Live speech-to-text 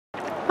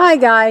Hi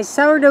guys,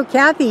 Sourdough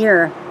Kathy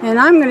here, and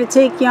I'm going to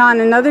take you on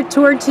another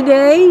tour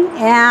today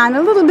and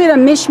a little bit of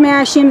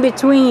mishmash in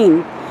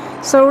between.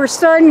 So we're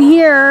starting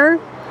here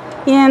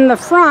in the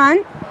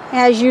front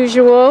as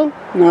usual.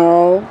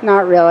 No,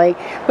 not really,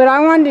 but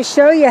I wanted to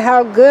show you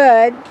how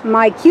good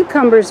my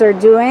cucumbers are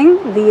doing,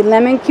 the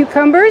lemon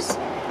cucumbers,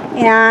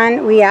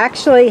 and we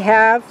actually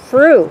have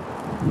fruit.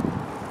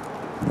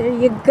 There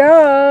you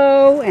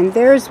go, and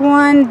there's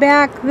one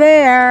back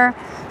there.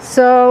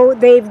 So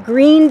they've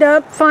greened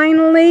up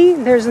finally.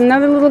 There's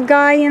another little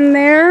guy in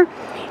there,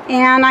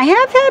 and I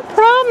have had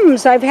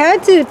problems. I've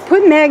had to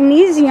put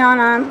magnesium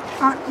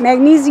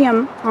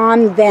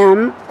on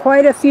them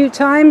quite a few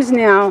times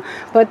now,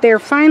 but they're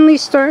finally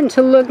starting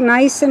to look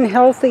nice and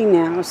healthy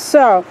now.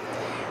 So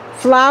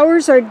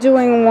flowers are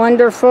doing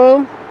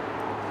wonderful,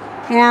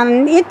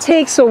 and it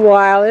takes a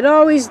while. It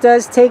always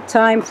does take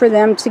time for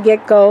them to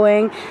get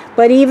going,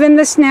 but even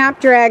the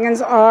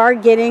snapdragons are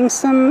getting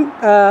some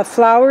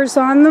flowers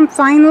on them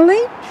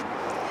finally.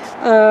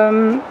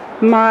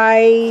 My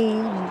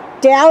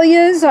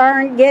dahlias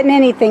aren't getting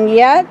anything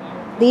yet.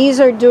 These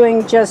are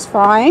doing just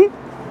fine.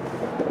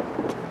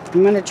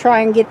 I'm going to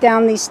try and get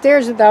down these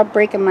stairs without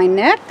breaking my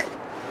neck.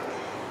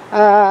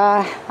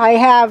 I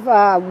have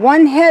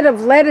one head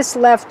of lettuce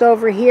left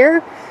over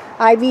here.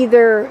 I've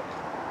either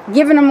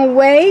given them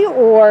away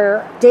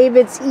or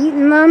David's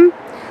eaten them.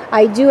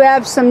 I do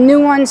have some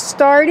new ones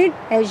started,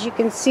 as you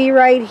can see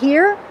right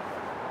here.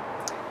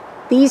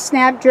 These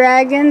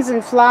snapdragons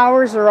and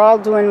flowers are all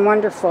doing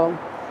wonderful.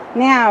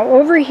 Now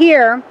over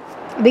here,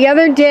 the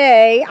other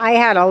day I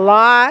had a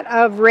lot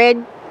of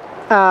red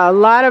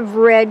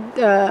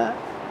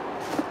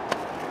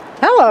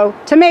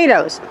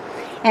tomatoes,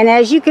 and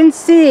as you can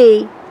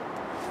see,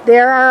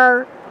 there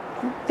are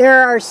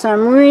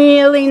some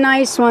really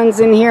nice ones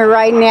in here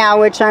right now,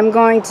 which I'm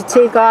going to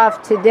take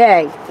off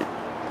today.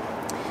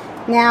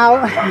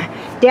 Now,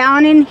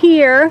 down in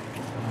here,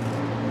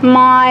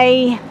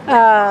 my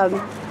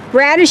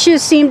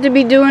radishes seem to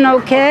be doing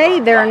okay.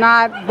 They're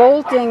not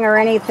bolting or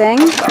anything.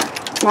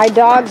 My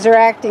dogs are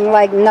acting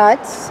like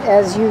nuts,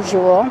 as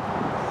usual.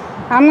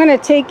 I'm going to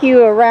take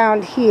you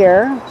around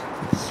here,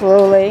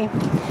 slowly.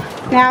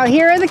 Now,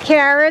 here are the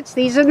carrots.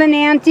 These are the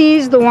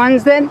Nantes, the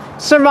ones that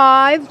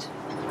survived.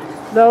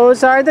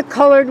 Those are the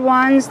colored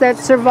ones that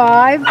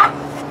survived.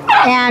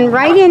 And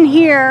right in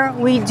here,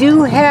 we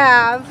do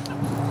have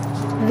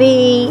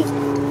the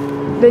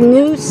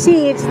new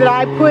seeds that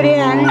I put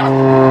in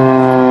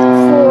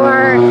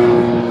for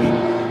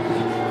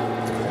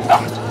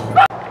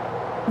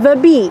the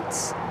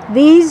beets.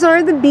 These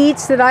are the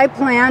beets that I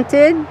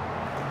planted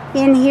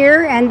in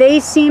here, and they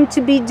seem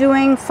to be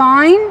doing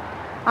fine.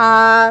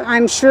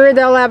 I'm sure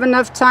they'll have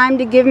enough time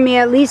to give me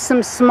at least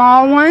some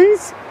small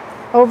ones.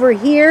 Over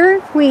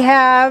here we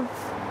have,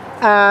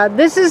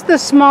 this is the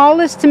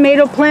smallest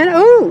tomato plant.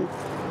 Ooh!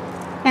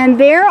 And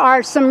there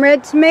are some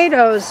red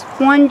tomatoes.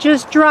 One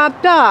just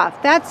dropped off.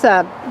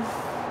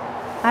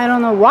 I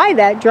don't know why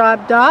that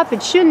dropped off.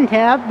 It shouldn't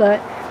have,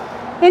 but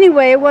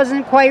anyway, it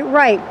wasn't quite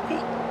right.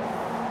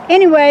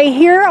 Anyway,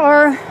 here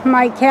are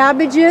my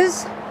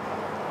cabbages.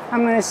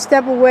 I'm going to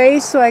step away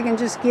so I can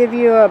just give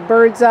you a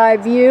bird's eye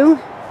view.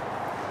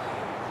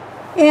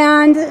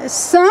 And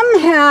some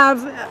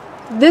have,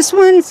 this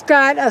one's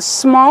got a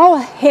small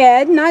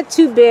head, not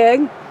too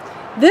big.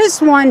 This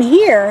one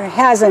here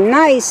has a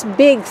nice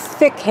big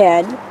thick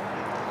head.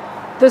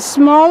 The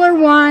smaller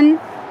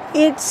one,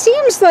 it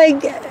seems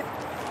like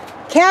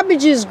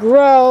cabbages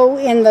grow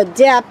in the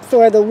depth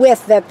or the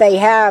width that they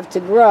have to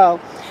grow.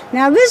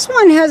 Now this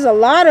one has a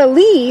lot of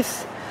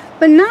leaf,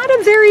 but not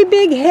a very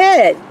big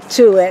head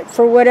to it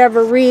for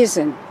whatever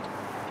reason.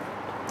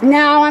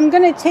 Now I'm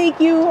going to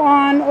take you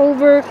on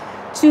over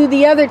to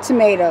the other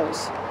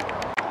tomatoes.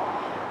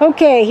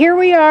 Okay, here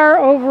we are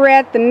over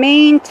at the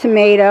main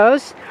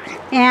tomatoes,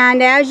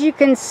 and as you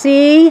can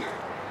see,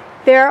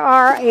 there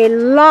are a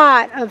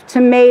lot of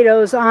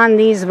tomatoes on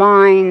these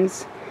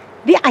vines.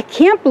 I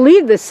can't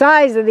believe the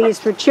size of these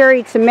for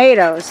cherry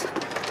tomatoes,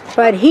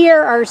 but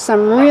here are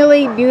some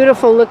really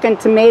beautiful looking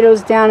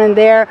tomatoes down in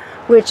there,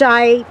 which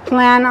I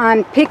plan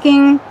on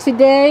picking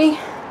today.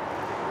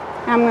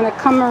 I'm going to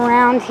come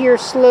around here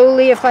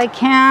slowly if I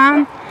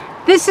can.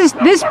 This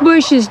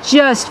bush is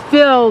just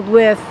filled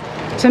with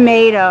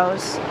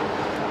tomatoes,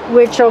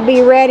 which will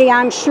be ready,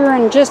 I'm sure,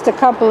 in just a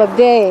couple of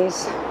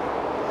days.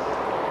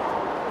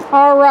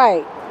 All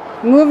right,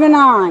 moving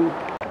on.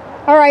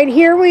 All right,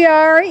 here we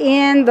are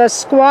in the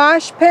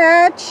squash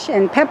patch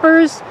and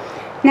peppers.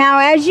 Now,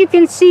 as you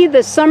can see,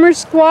 the summer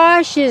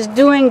squash is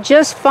doing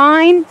just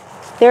fine.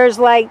 There's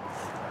like,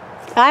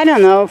 I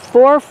don't know,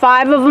 4 or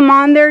 5 of them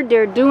on there.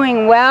 They're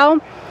doing well.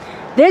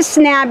 This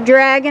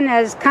snapdragon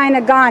has kind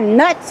of gone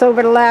nuts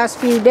over the last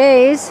few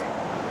days.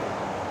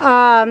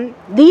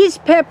 These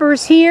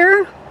peppers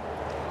here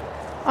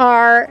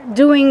are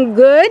doing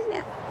good.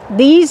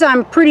 These,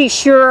 I'm pretty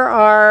sure,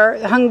 are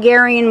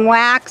Hungarian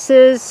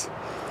waxes.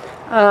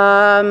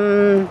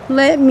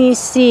 Let me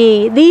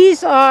see.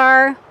 These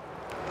are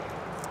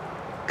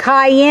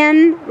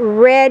Cayenne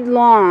red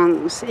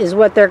longs is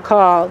what they're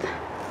called.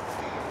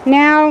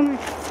 Now,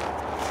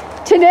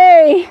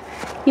 today,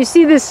 you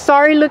see this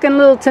sorry looking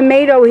little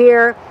tomato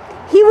here.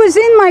 He was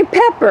in my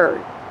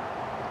pepper.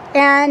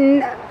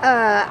 And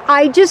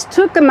I just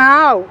took him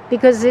out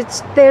because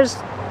there's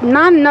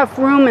not enough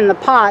room in the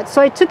pot.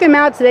 So I took him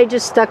out today,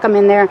 just stuck him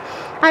in there.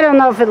 I don't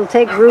know if it'll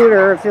take root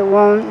or if it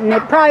won't. And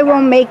it probably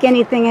won't make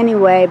anything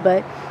anyway,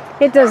 but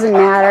it doesn't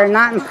matter,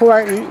 not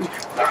important.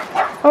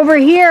 Over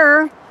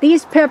here,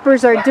 these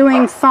peppers are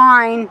doing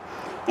fine.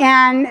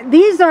 And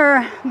these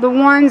are the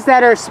ones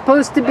that are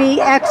supposed to be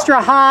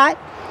extra hot.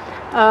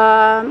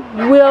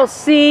 We'll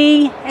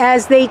see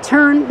as they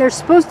turn, they're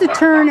supposed to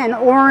turn an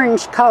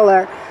orange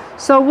color.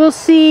 So we'll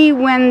see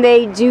when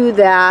they do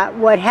that,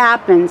 what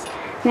happens.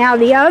 Now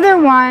the other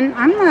one,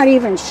 I'm not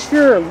even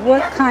sure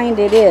what kind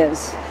it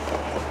is.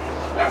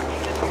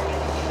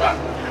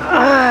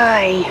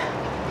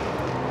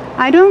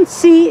 I don't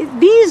see,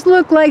 these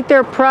look like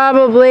they're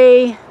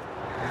probably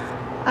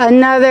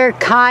another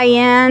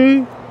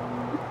cayenne,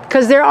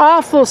 because they're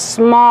awful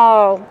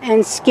small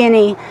and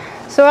skinny.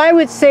 So I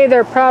would say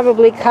they're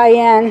probably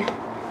cayenne.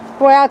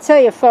 Boy, I'll tell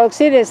you folks,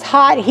 it is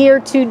hot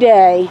here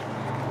today.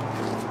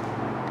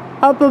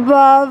 Up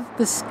above,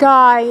 the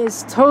sky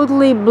is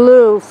totally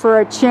blue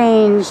for a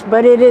change,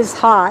 but it is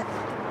hot.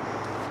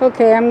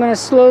 Okay, I'm going to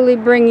slowly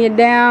bring you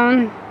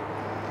down.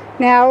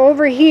 Now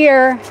over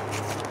here,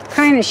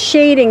 kind of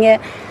shading it,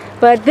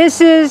 but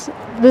this is,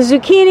 the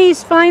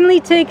zucchini's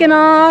finally taken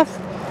off.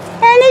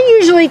 And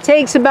it usually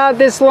takes about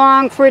this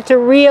long for it to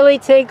really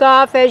take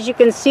off. As you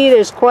can see,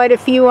 there's quite a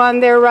few on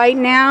there right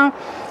now,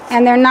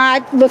 and they're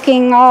not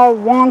looking all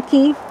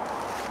wonky.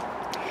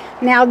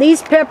 Now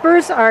these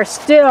peppers are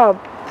still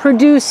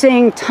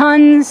producing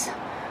tons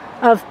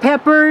of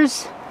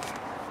peppers.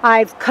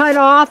 I've cut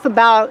off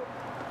about,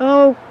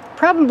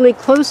 probably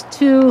close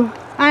to,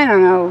 I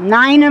don't know,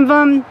 9 of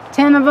them,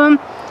 10 of them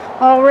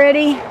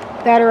already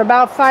that are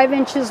about 5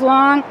 inches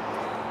long.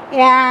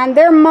 And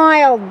they're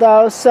mild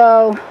though,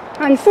 so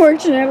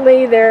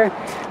unfortunately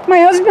my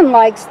husband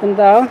likes them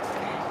though.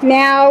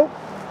 Now,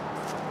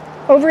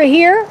 over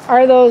here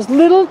are those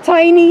little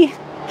tiny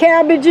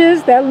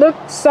cabbages that look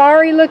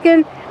sorry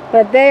looking,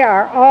 but they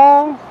are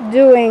all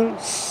doing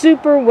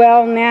super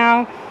well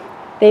now.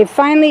 They've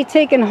finally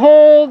taken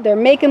hold. They're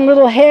making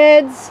little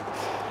heads.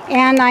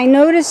 And I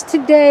noticed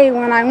today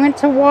when I went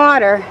to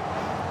water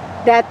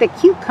that the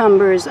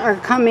cucumbers are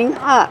coming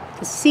up,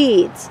 the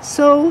seeds.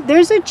 So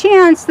there's a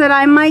chance that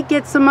I might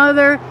get some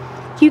other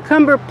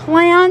cucumber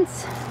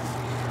plants.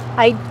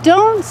 I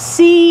don't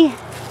see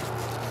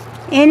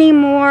any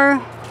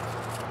more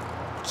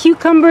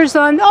cucumbers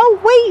on, oh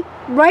wait,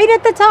 right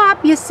at the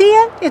top. You see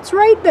it? It's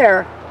right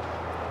there.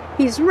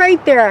 He's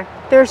right there.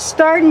 They're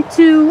starting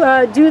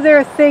to do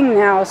their thing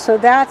now, so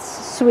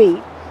that's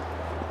sweet.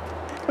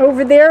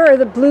 Over there are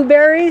the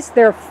blueberries.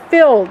 They're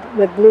filled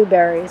with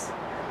blueberries.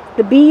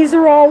 The bees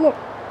are all,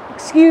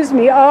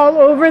 all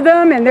over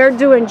them, and they're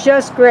doing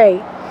just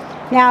great.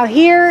 Now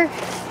here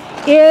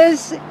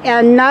is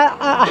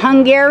a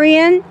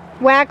Hungarian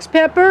wax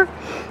pepper.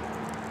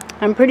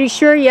 I'm pretty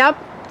sure, yep.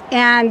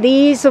 And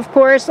these, of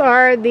course,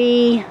 are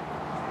the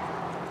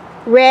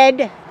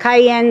red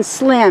cayenne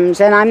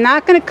slims, and I'm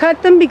not going to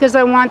cut them because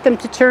I want them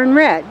to turn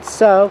red,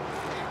 so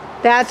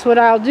that's what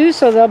I'll do,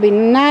 so they'll be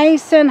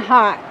nice and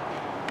hot.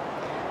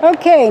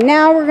 Okay,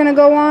 now we're going to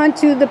go on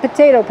to the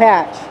potato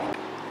patch.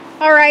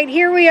 Alright,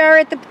 here we are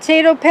at the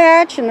potato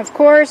patch, and of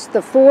course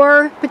the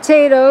 4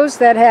 potatoes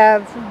that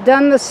have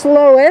done the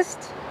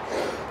slowest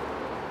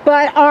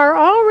but are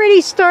already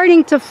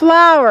starting to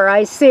flower,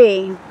 I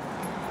see.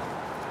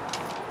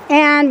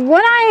 And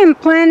what I am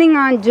planning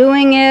on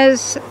doing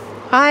is,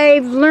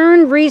 I've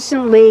learned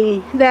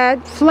recently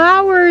that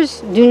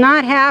flowers do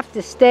not have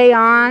to stay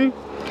on,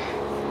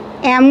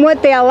 and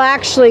what they'll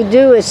actually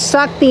do is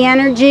suck the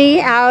energy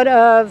out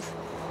of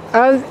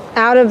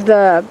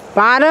the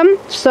bottom.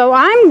 So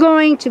I'm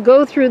going to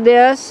go through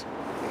this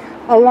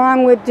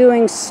along with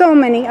doing so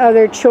many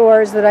other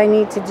chores that I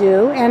need to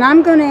do, and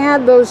I'm going to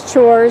add those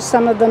chores,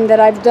 some of them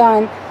that I've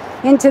done,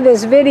 into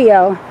this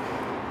video.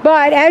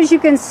 But as you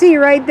can see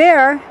right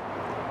there,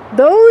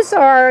 those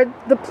are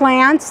the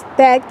plants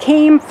that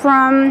came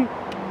from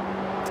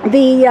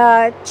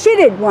the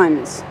chitted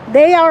ones.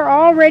 They are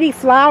already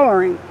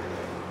flowering.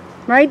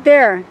 Right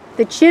there.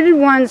 The chitted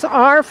ones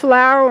are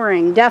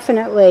flowering,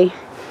 definitely.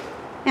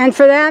 And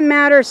for that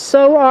matter,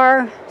 so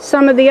are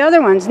some of the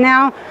other ones.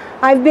 Now,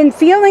 I've been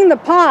feeling the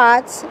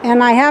pots,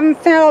 and I haven't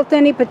felt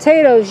any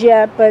potatoes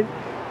yet, but,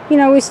 you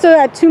know, we still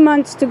got 2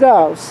 months to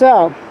go.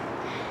 So,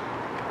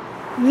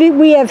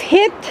 we have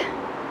hit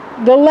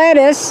the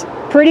lettuce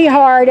pretty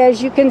hard,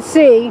 as you can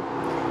see,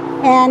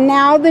 and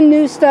now the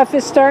new stuff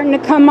is starting to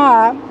come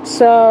up,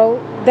 so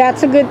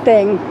that's a good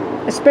thing,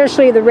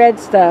 especially the red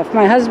stuff.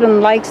 My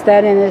husband likes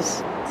that in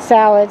his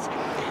salads.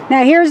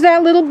 Now here's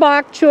that little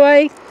bok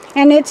choy,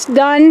 and it's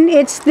done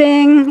its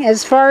thing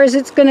as far as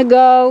it's going to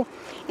go,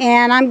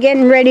 and I'm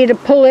getting ready to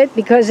pull it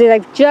because I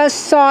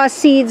just saw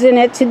seeds in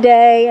it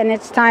today, and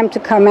it's time to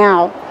come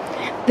out.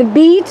 The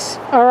beets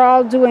are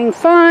all doing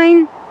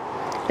fine.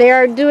 They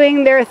are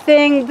doing their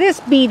thing. This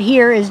beet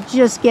here is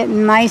just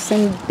getting nice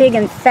and big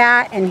and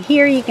fat, and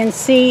here you can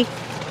see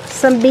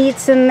some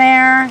beets in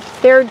there.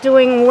 They're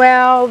doing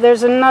well.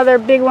 There's another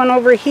big one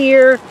over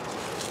here.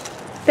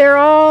 They're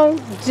all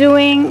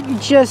doing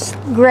just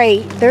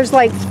great. There's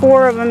like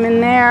 4 of them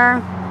in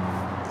there.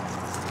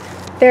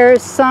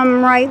 There's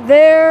some right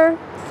there.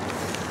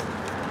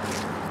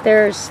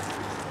 There's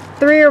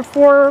 3 or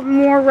 4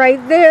 more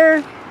right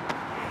there.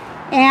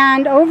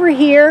 And over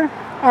here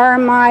are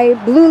my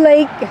Blue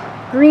Lake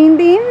green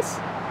beans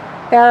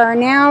that are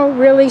now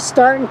really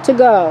starting to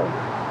go.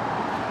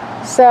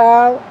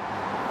 So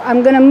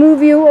I'm going to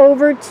move you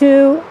over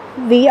to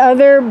the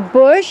other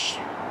bush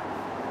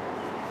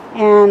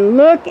and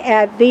look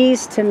at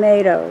these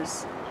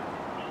tomatoes.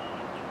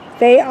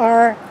 They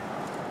are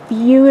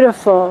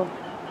beautiful.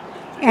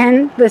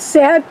 And the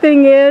sad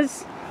thing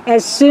is,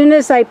 as soon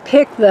as I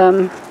pick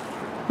them,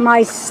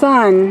 my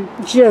son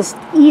just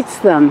eats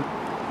them.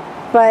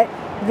 But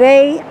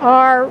they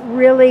are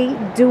really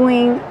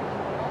doing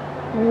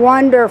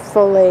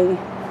wonderfully.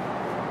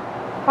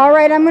 All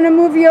right, I'm going to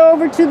move you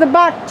over to the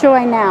bok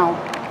choy now.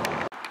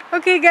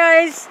 Okay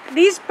guys,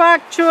 these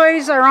bok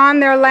choys are on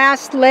their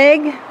last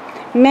leg.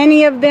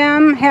 Many of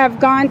them have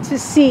gone to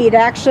seed.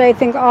 Actually, I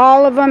think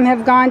all of them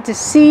have gone to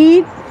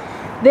seed.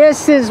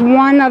 This is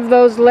one of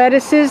those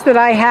lettuces that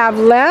I have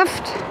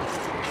left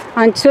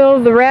until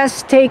the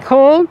rest take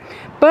hold.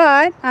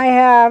 But I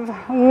have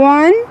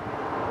 1,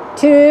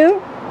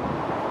 2,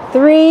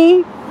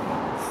 3,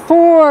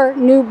 4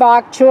 new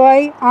bok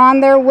choy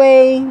on their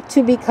way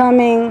to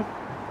becoming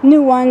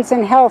new ones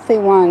and healthy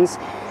ones.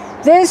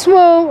 This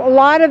will, a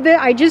lot of it,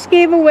 I just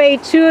gave away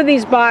 2 of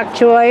these bok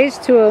choys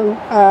to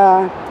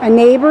a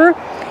neighbor,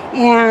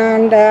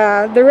 and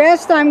the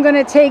rest I'm going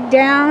to take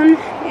down.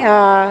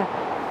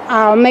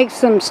 I'll make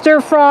some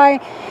stir fry,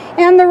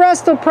 and the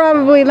rest will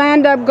probably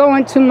land up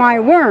going to my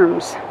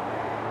worms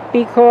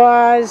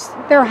because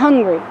they're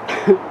hungry.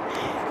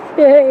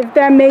 If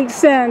that makes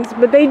sense.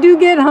 But they do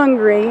get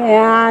hungry,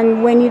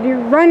 and when you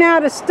run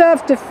out of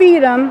stuff to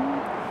feed them,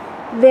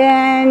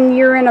 then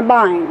you're in a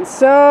bind.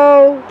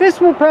 So this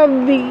will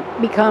probably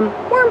become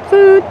worm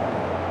food.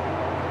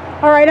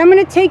 All right, I'm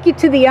going to take you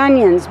to the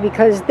onions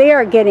because they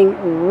are getting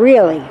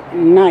really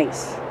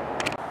nice.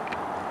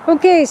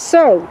 Okay,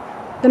 so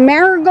the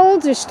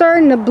marigolds are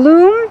starting to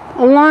bloom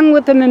along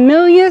with the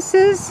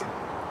mamiliuses,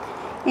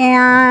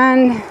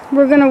 and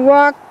we're going to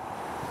walk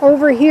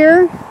over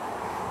here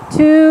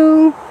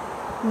to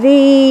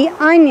the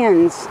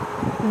onions.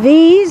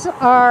 These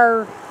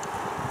are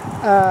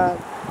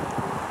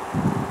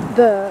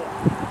the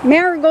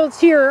marigolds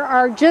here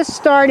are just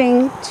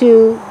starting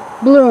to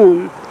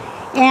bloom,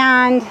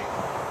 and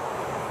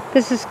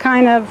this is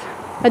kind of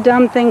a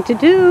dumb thing to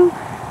do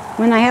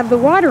when I have the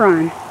water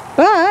on,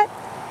 but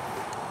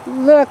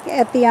look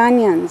at the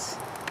onions.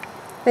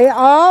 They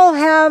all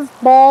have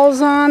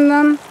balls on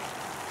them.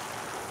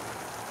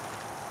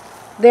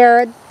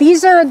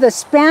 These are the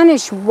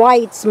Spanish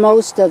whites,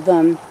 most of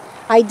them.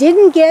 I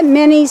didn't get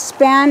many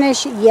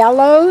Spanish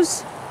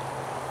yellows,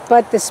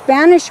 but the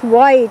Spanish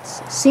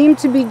whites seem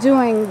to be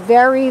doing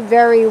very,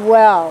 very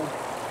well.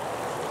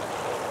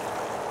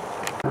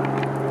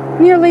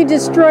 Nearly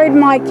destroyed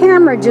my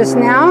camera just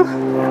now.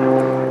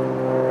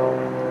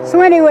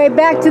 So anyway,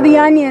 back to the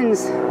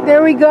onions.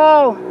 There we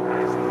go.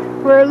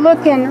 We're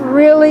looking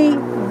really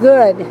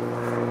good.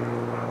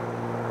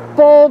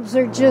 Bulbs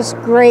are just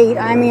great.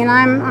 I mean,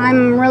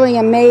 I'm really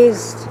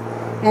amazed.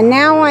 And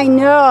now I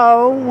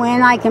know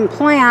when I can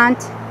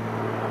plant,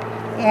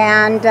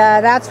 and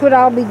that's what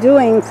I'll be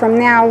doing from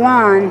now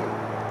on.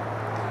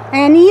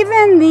 And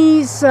even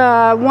these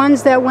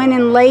ones that went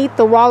in late,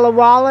 the Walla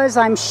Wallas,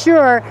 I'm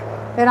sure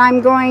that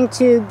I'm going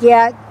to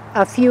get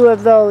a few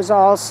of those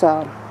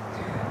also.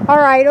 All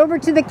right, over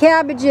to the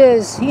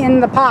cabbages in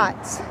the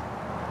pots.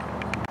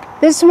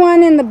 This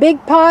one in the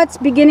big pot's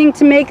beginning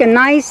to make a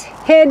nice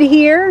head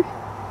here.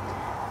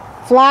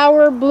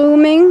 Flower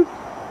blooming.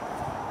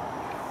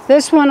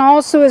 This one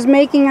also is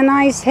making a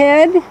nice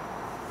head.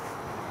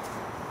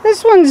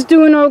 This one's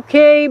doing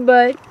okay,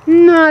 but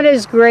not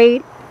as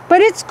great.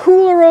 But it's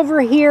cooler over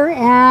here,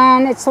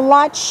 and it's a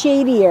lot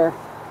shadier,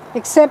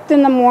 except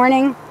in the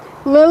morning.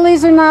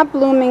 Lilies are not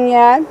blooming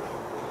yet.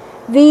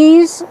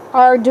 These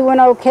are doing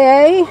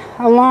okay,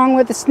 along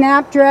with the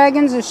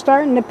snapdragons are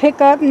starting to pick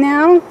up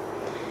now.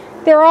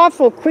 They're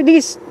awful.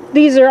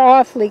 These are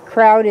awfully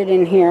crowded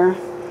in here.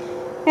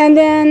 And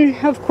then,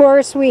 of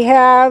course, we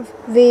have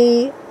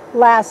the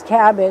last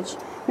cabbage.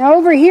 Now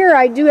over here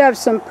I do have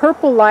some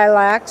purple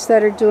lilacs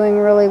that are doing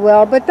really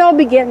well, but they'll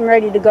be getting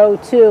ready to go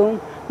too.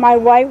 My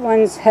white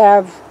ones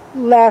have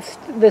left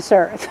this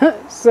earth.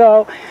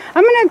 So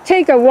I'm going to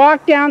take a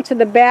walk down to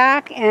the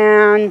back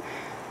and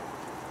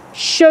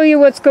show you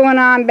what's going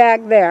on back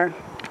there.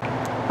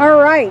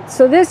 Alright,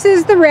 so this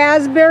is the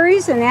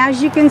raspberries, and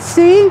as you can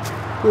see,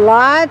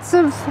 lots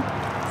of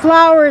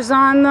flowers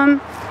on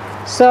them.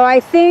 So I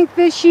think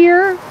this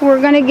year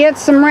we're going to get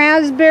some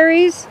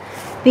raspberries.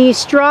 The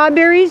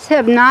strawberries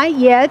have not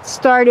yet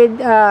started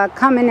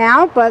coming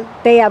out, but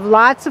they have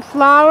lots of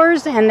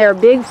flowers and they're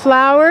big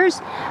flowers.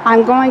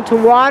 I'm going to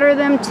water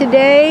them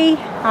today.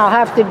 I'll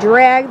have to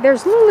drag,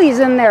 there's lilies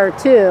in there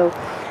too.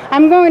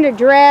 I'm going to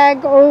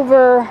drag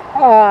over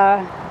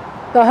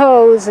the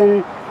hose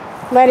and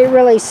let it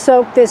really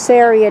soak this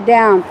area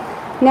down.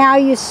 Now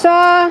you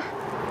saw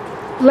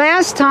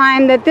last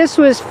time that this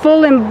was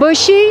full and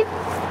bushy.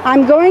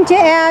 I'm going to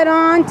add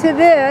on to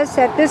this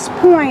at this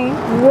point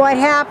what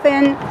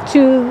happened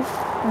to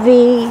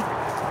the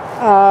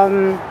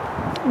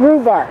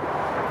rhubarb.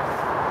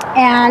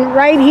 And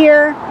right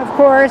here, of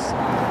course,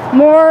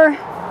 more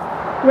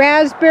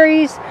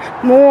raspberries,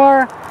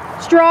 more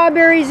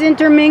strawberries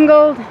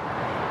intermingled,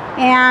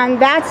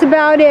 and that's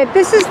about it.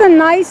 This is the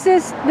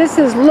nicest this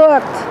has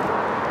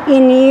looked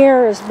in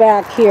years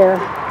back here.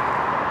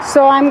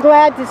 So I'm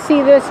glad to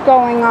see this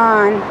going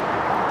on.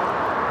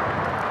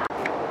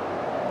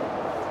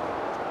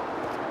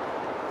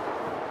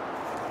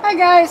 Hi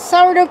guys,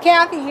 Sourdough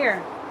Kathy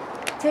here.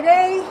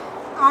 Today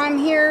I'm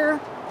here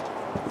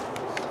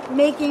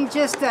making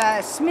just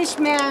a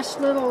smish-mash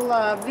little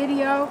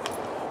video,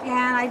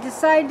 and I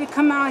decided to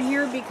come out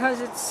here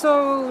because it's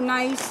so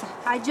nice.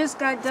 I just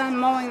got done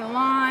mowing the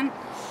lawn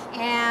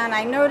and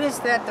I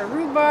noticed that the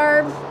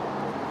rhubarb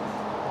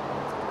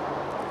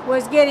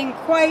was getting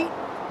quite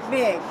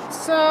big.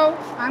 So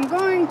I'm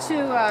going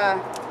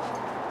to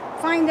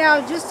find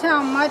out just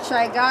how much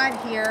I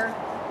got here.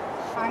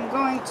 I'm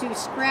going to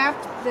scrap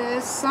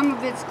this. Some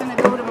of it's going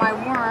to go to my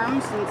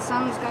worms and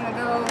some's going to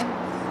go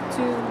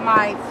to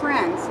my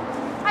friends.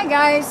 Hi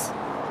guys,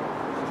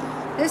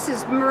 this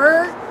is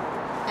Myrrh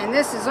and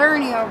this is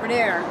Ernie over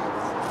there.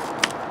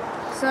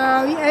 So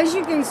as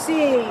you can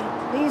see,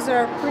 these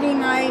are pretty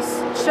nice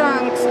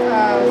chunks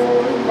of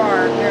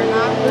rhubarb. They're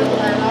not little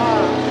at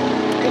all.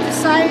 I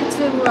decided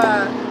to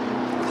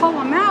pull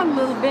them out a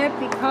little bit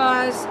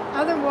because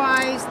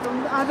otherwise the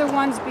other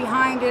ones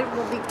behind it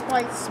will be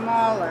quite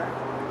smaller.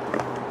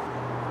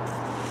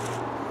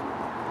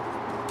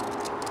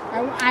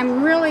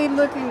 I'm really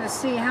looking to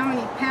see how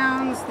many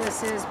pounds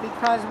this is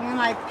because when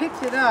I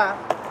picked it up,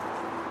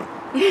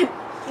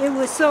 it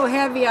was so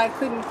heavy I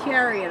couldn't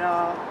carry it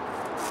all.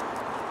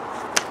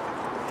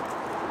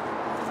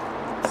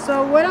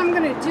 So what I'm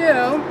going to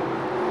do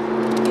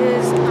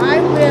is I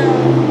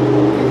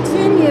will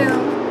continue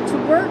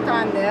to work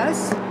on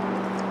this,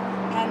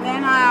 and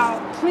then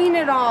I'll clean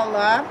it all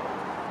up,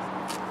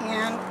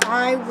 and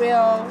I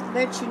will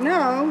let you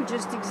know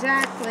just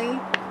exactly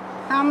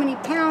how many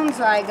pounds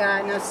I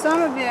got. Now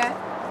some of it,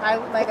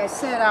 like I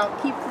said, I'll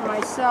keep for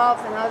myself,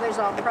 and others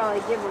I'll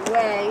probably give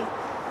away.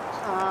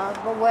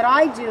 But what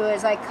I do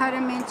is I cut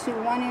them into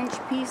 1-inch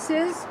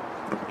pieces,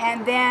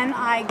 and then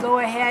I go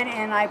ahead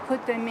and I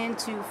put them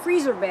into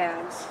freezer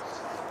bags.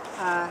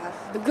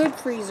 The good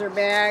freezer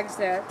bags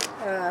that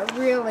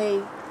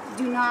really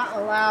do not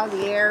allow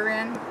the air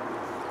in.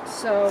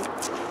 So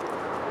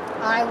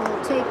I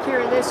will take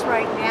care of this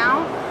right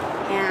now,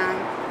 and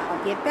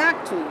I'll get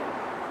back to you.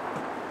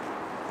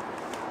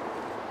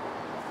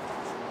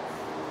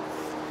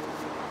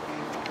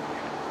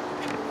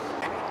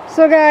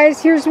 So guys,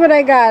 here's what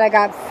I got. I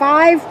got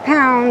 5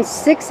 pounds,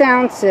 6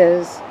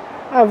 ounces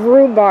of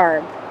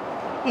rhubarb.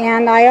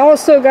 And I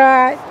also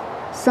got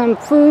some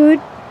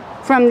food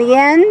from the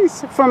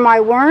ends for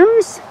my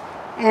worms.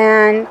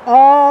 And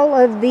all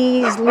of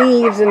these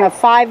leaves in a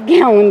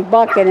 5-gallon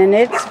bucket, and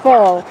it's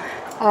full,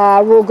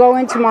 will go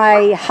into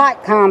my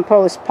hot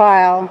compost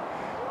pile,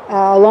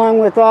 along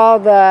with all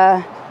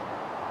the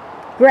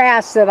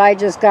grass that I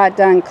just got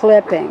done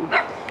clipping.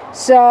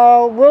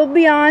 So we'll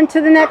be on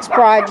to the next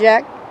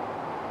project.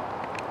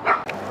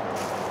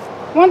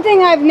 One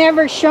thing I've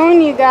never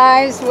shown you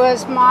guys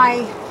was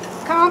my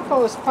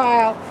compost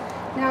pile.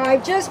 Now I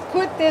just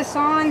put this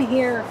on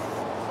here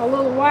a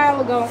little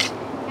while ago,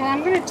 and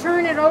I'm going to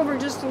turn it over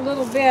just a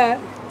little bit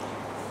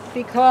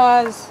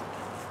because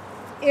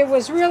it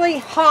was really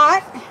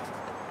hot,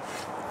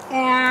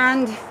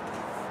 and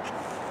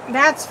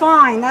that's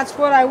fine. That's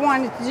what I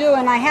wanted to do,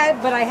 and I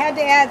had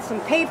to add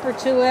some paper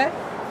to it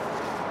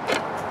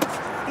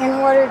in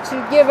order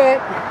to give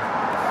it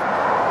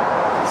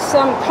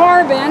some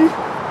carbon,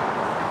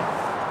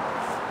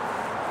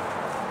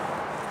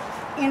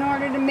 in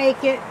order to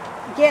make it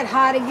get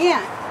hot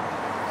again.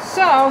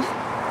 So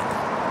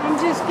I'm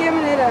just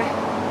giving it a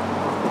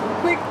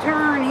quick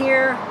turn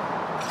here,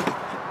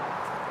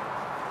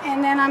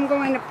 and then I'm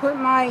going to put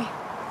my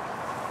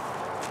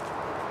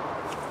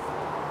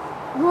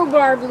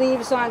rhubarb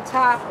leaves on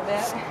top of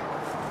it.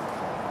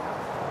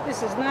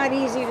 This is not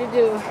easy to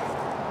do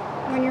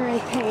when you're in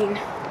pain,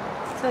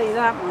 I'll tell you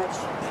that much.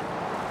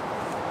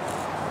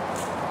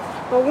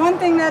 But one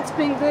thing that's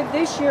been good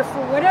this year,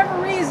 for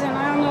whatever reason,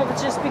 I don't know if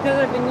it's just because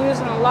I've been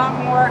using a lot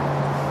more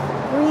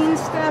green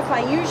stuff, I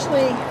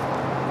usually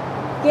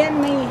get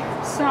me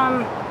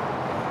some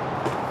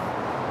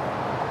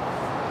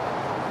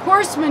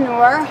horse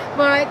manure,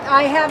 but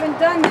I haven't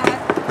done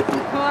that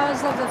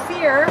because of the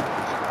fear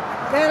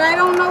that I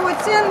don't know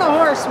what's in the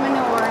horse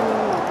manure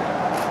anymore.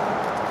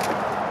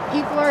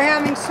 people are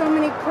having so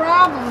many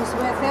problems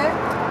with it.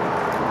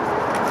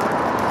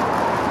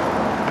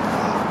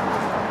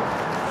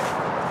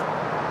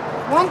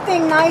 One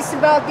thing nice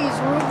about these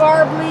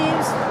rhubarb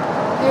leaves,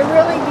 they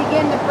really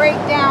begin to break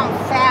down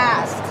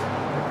fast.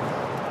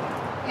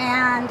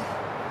 And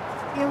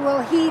it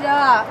will heat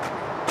up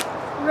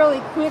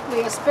really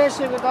quickly,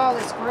 especially with all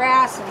this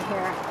grass in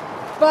here.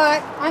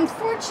 But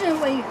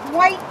unfortunately,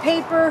 white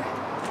paper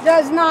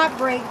does not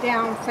break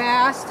down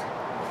fast,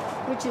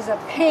 which is a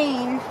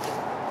pain.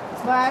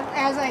 But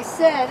as I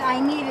said, I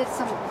needed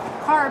some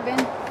carbon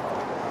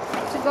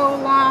to go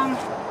along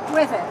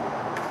with it.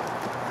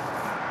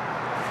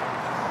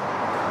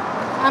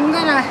 I'm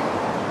gonna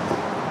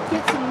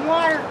get some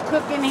water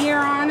cooking here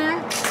on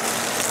it.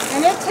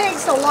 And it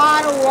takes a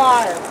lot of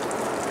water.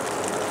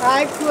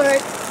 I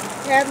put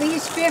at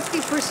least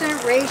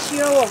 50%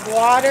 ratio of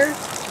water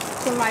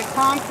to my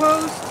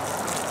compost,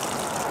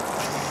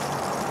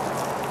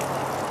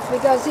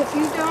 because if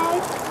you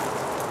don't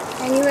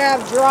and you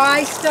have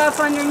dry stuff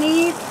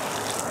underneath,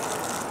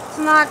 it's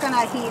not going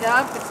to heat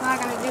up, it's not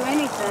going to do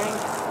anything.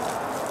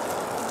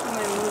 I'm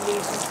going to move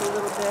these just a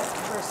little bit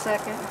for a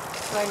second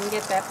so I can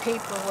get that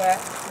paper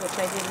wet, which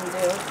I didn't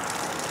do.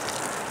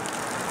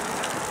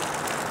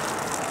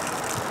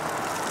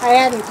 I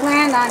hadn't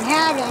planned on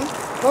having.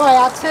 Boy,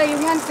 I'll tell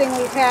you one thing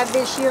we've had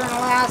this year in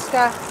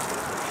Alaska,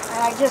 and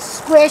I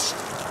just squished.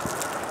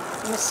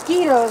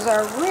 Mosquitoes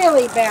are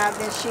really bad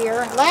this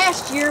year.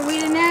 Last year we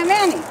didn't have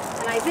any,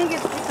 and I think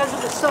it's because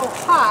it was so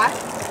hot.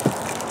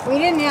 We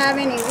didn't have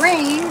any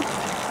rain,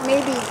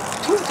 maybe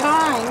 2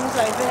 times,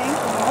 I think,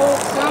 in the whole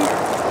summer.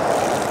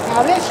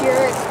 Now this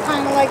year it's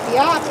kind of like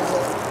the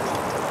opposite.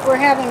 We're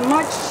having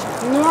much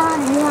more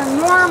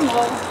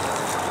normal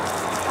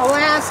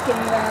Alaskan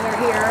weather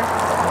here.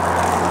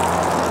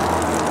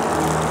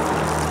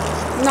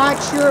 Not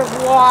sure of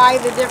why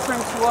the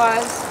difference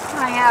was.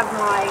 I have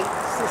my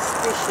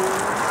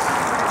suspicions.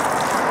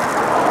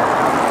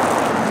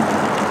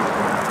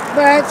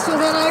 But so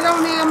that I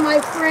don't have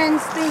my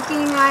friends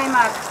thinking I'm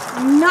a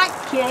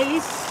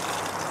nutcase,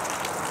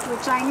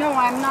 which I know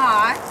I'm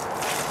not,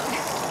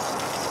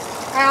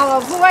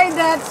 I'll avoid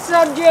that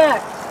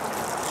subject.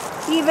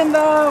 Even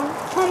though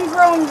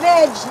Homegrown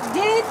Veg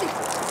did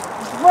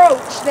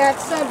broach that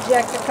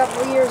subject a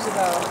couple of years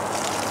ago.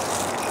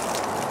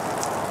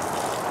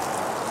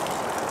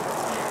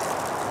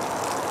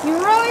 You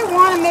really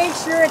want to make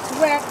sure it's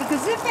wet,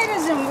 because if it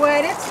isn't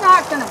wet, it's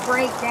not going to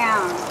break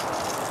down.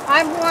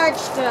 I've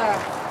watched,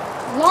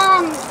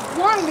 long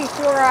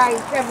before I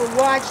ever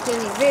watched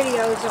any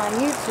videos on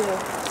YouTube,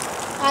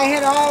 I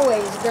had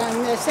always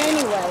done this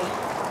anyway.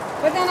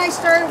 But then I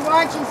started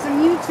watching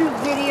some YouTube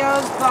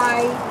videos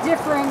by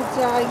different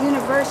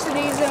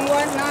universities and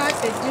whatnot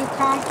that do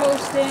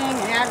composting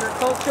and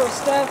agricultural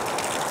stuff.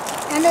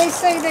 And they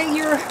say that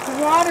your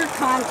water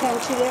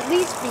content should at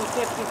least be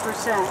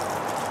 50%.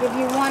 If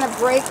you want to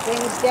break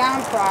things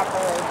down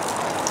properly.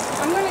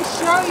 I'm going to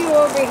show you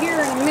over here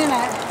in a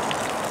minute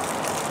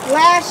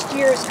last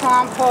year's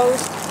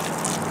compost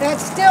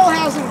that still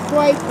hasn't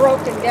quite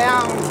broken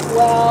down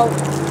well,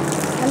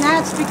 and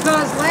that's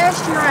because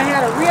last year I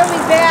had a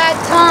really bad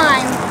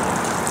time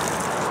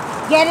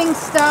getting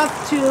stuff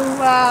to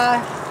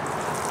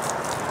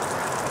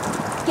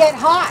get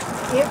hot.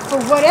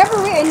 For whatever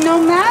reason, no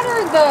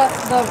matter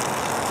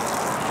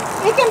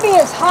it can be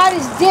as hot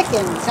as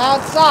Dickens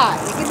outside.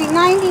 It can be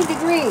 90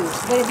 degrees.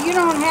 But if you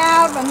don't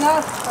have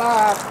enough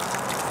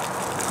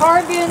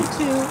carbon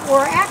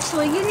or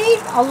actually you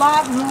need a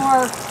lot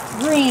more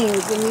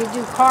greens than you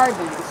do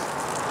carbons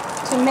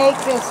to make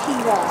this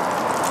heat up.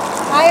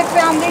 I have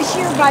found this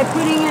year by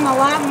putting in a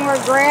lot more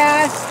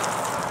grass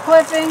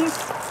clippings.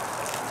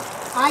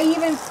 I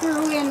even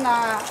threw in,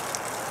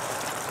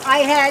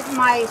 I had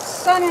my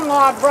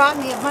son-in-law brought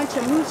me a bunch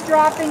of moose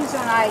droppings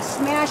and I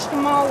smashed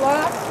them all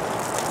up.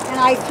 And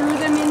I threw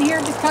them in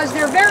here because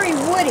they're very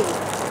woody.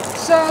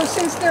 So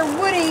since they're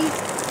woody,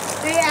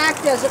 they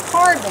act as a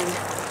carbon.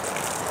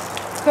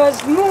 Because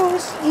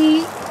moose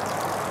eat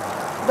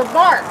the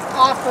bark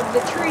off of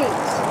the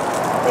trees.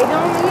 They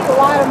don't eat a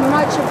lot of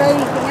much of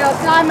anything else.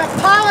 Now I'm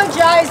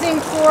apologizing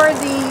for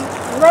the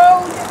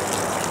road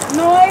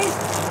noise.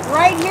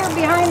 Right here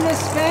behind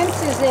this fence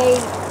is a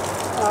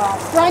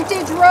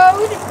frontage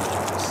road.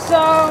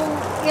 So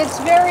it's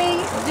very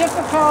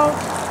difficult.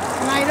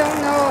 And I don't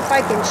know if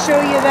I can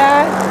show you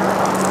that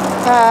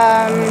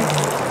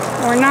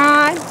or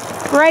not.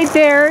 Right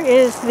there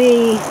is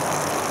the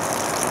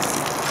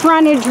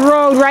frontage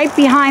road right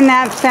behind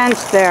that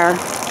fence there.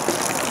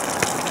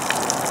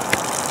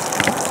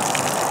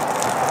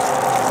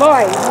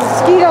 Boy,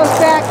 mosquitoes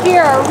back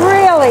here are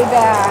really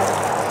bad.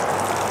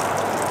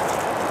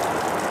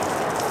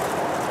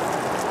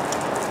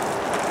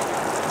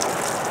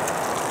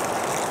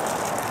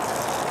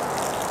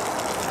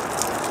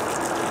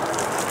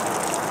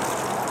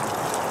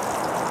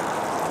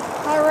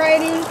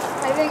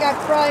 I think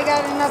I've probably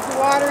got enough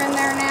water in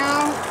there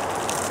now.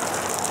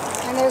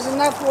 And there's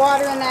enough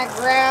water in that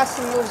grass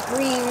and those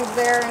greens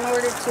there in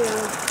order to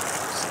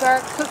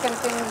start cooking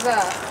things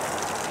up.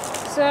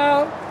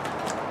 So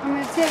I'm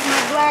going to take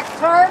my black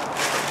tarp,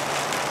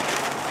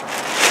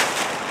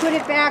 put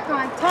it back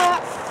on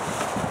top,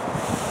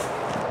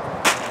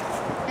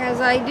 as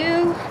I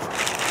do.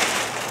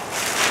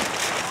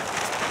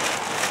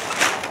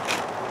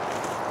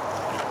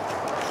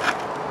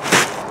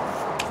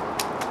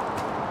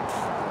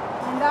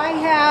 And I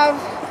have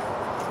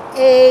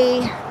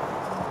a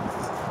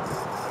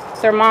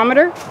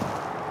thermometer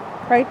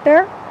right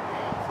there,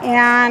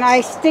 and I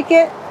stick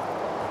it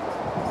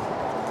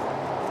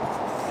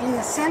in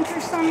the center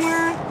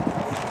somewhere.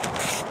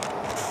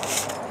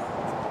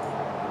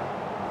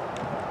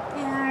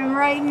 And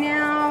right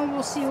now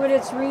we'll see what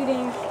it's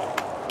reading,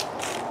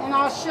 and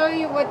I'll show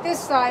you what this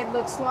side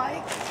looks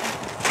like.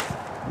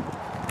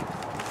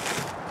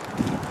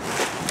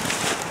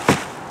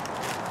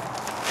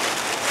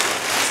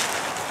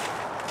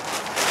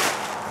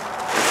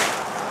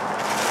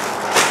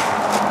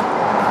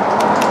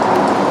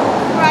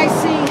 I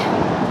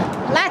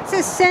see lots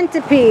of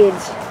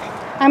centipedes.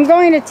 I'm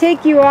going to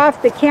take you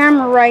off the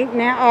camera right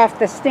now, off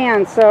the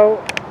stand,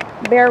 so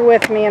bear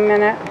with me a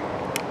minute.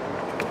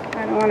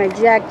 I don't want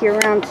to jack you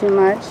around too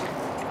much.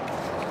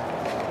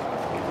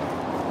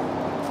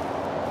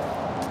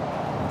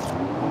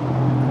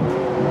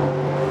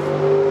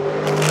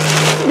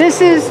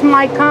 This is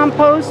my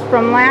compost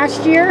from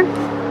last year,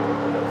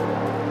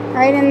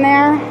 right in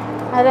there.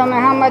 I don't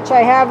know how much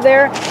I have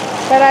there,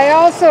 but I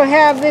also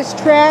have this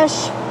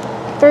trash,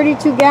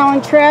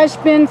 32-gallon trash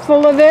bin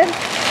full of it.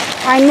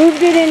 I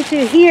moved it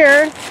into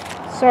here.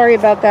 Sorry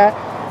about that.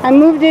 I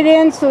moved it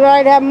in so that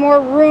I'd have more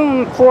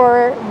room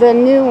for the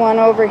new one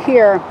over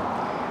here.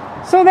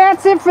 So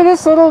that's it for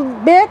this little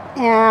bit,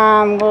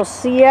 and we'll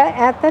see you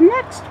at the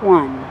next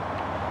one.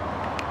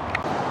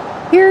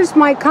 Here's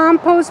my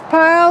compost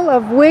pile,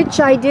 of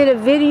which I did a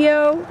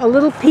video, a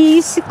little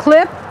piece, a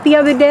clip the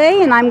other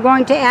day, and I'm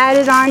going to add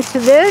it onto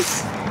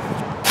this.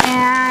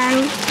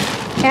 And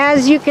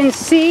as you can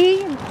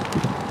see,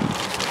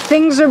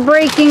 things are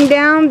breaking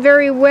down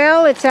very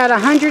well. It's at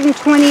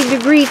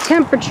 120-degree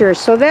temperature,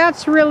 so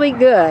that's really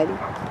good.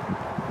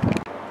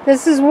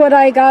 This is what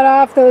I got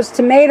off those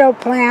tomato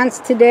plants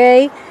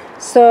today,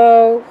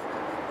 so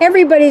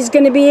everybody's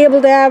going to be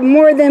able to have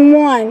more than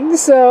one,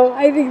 so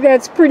I think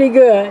that's pretty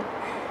good.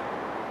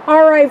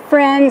 Alright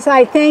friends,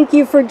 I thank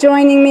you for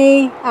joining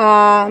me.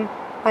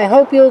 I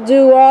hope you'll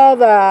do all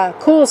the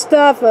cool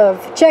stuff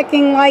of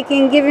checking,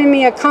 liking, giving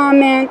me a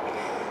comment,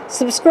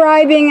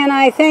 subscribing, and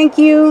I thank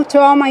you to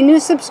all my new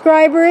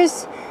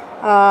subscribers.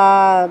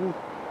 God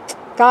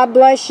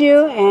bless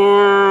you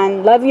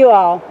and love you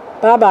all.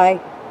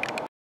 Bye-bye.